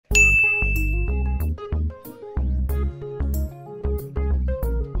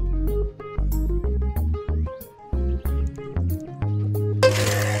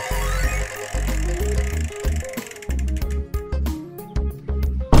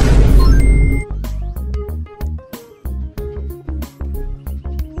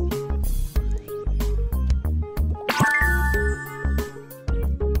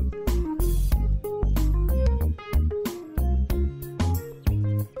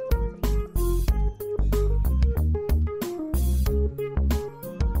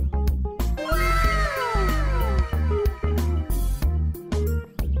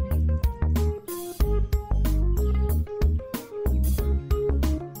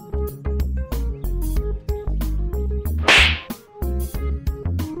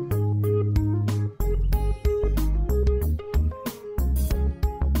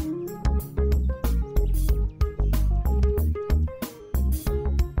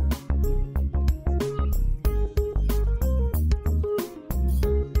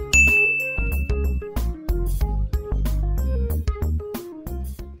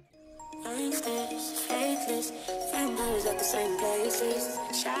faces,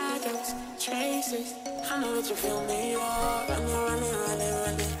 shadows, traces. I know that you feel me, oh,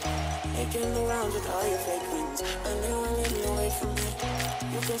 running, making the rounds with all your fake friends, running away from me.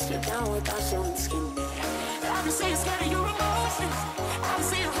 You can slip down without showing skin. I can see you're scared of your emotions. I can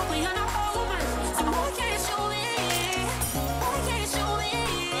see you're hoping you're not over. So why can't you show me? Why can't you show me?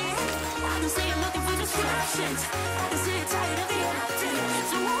 I can see you're looking for distractions. I can see you're tired of the acting.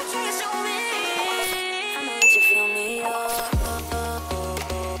 So why can't you show me? I know that you feel me, oh.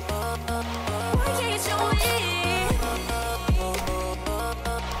 Why can't you show me?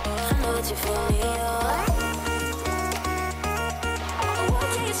 I know that you feel me, oh. Why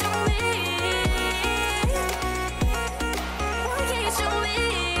can't you show me?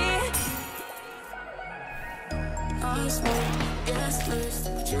 Guest list,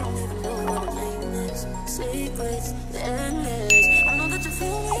 but you don't even know what a name is. Secrets, endless. I know that you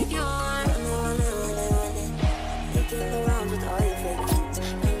feel me, you're running, making the rounds with all your fake friends,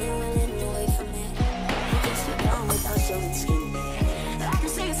 running away from me. You can sit down without showing skin. I can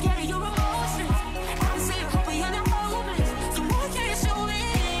see you're scared of your emotions. I can see you're hoping you're not over. So why can't you show me?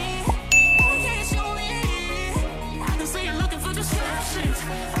 Why can't you show me? I can see you're looking for distractions.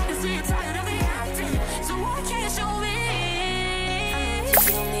 I can see you're tired of the acting. So why can't you show me?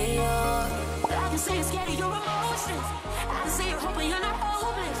 I can see you're scared of your emotions. I can see you're hoping you're not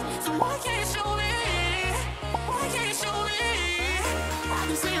hopeless. So why can't you show me? Why can't you show me? I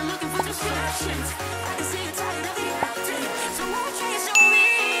can see you're looking for distractions. I can see you're tired of the acting. So why can't you show me?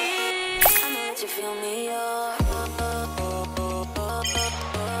 I know that you feel me, oh.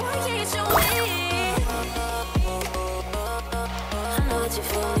 Why can't you show me? I know that you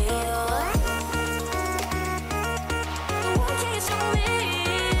feel me, oh. Why can't you show me?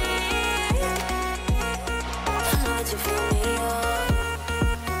 You feel me, oh.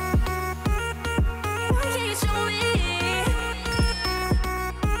 Why can't you show me?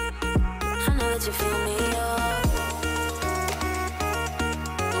 I know that you feel me, oh.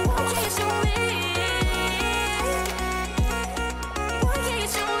 Why can't you show me? Why can't you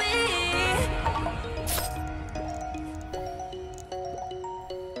show me?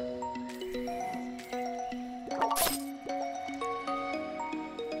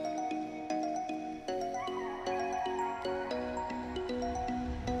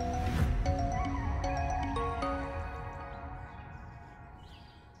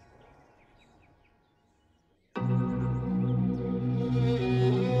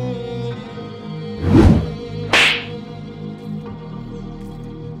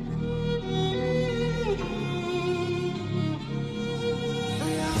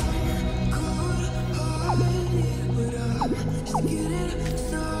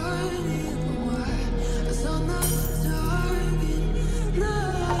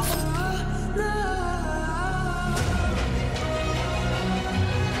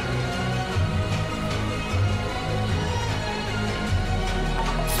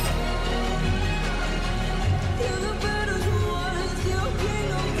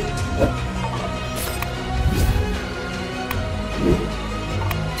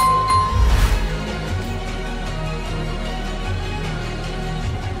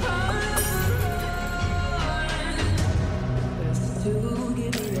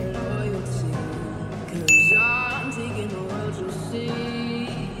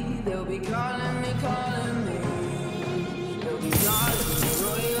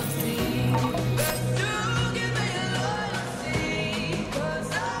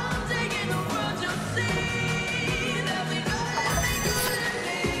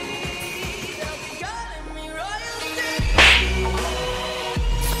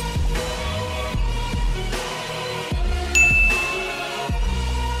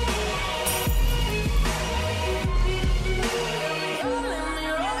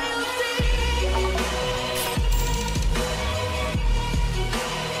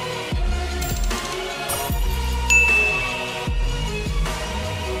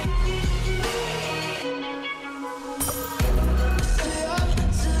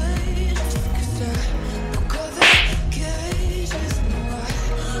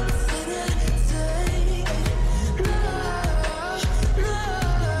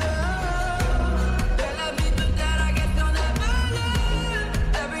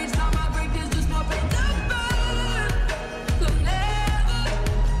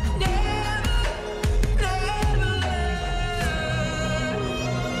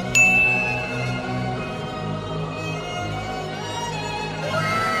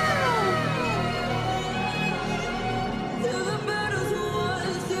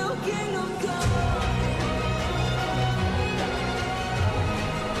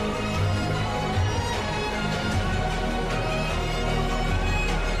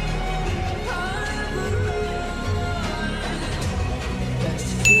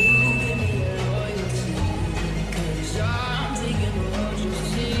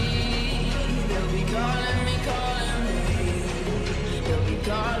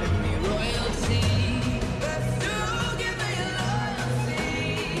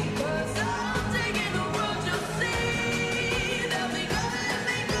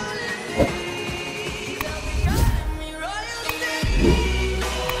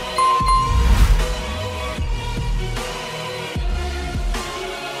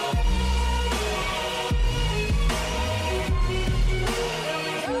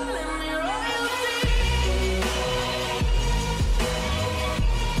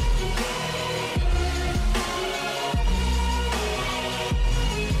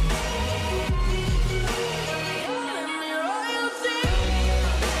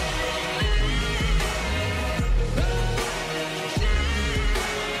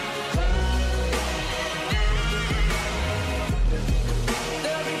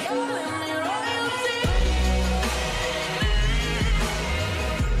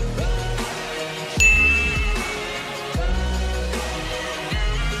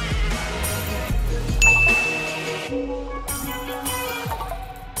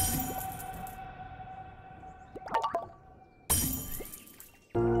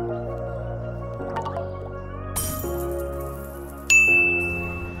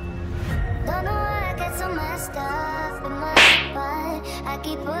 I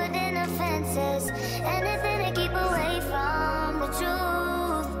keep putting up fences, anything to keep away from the truth.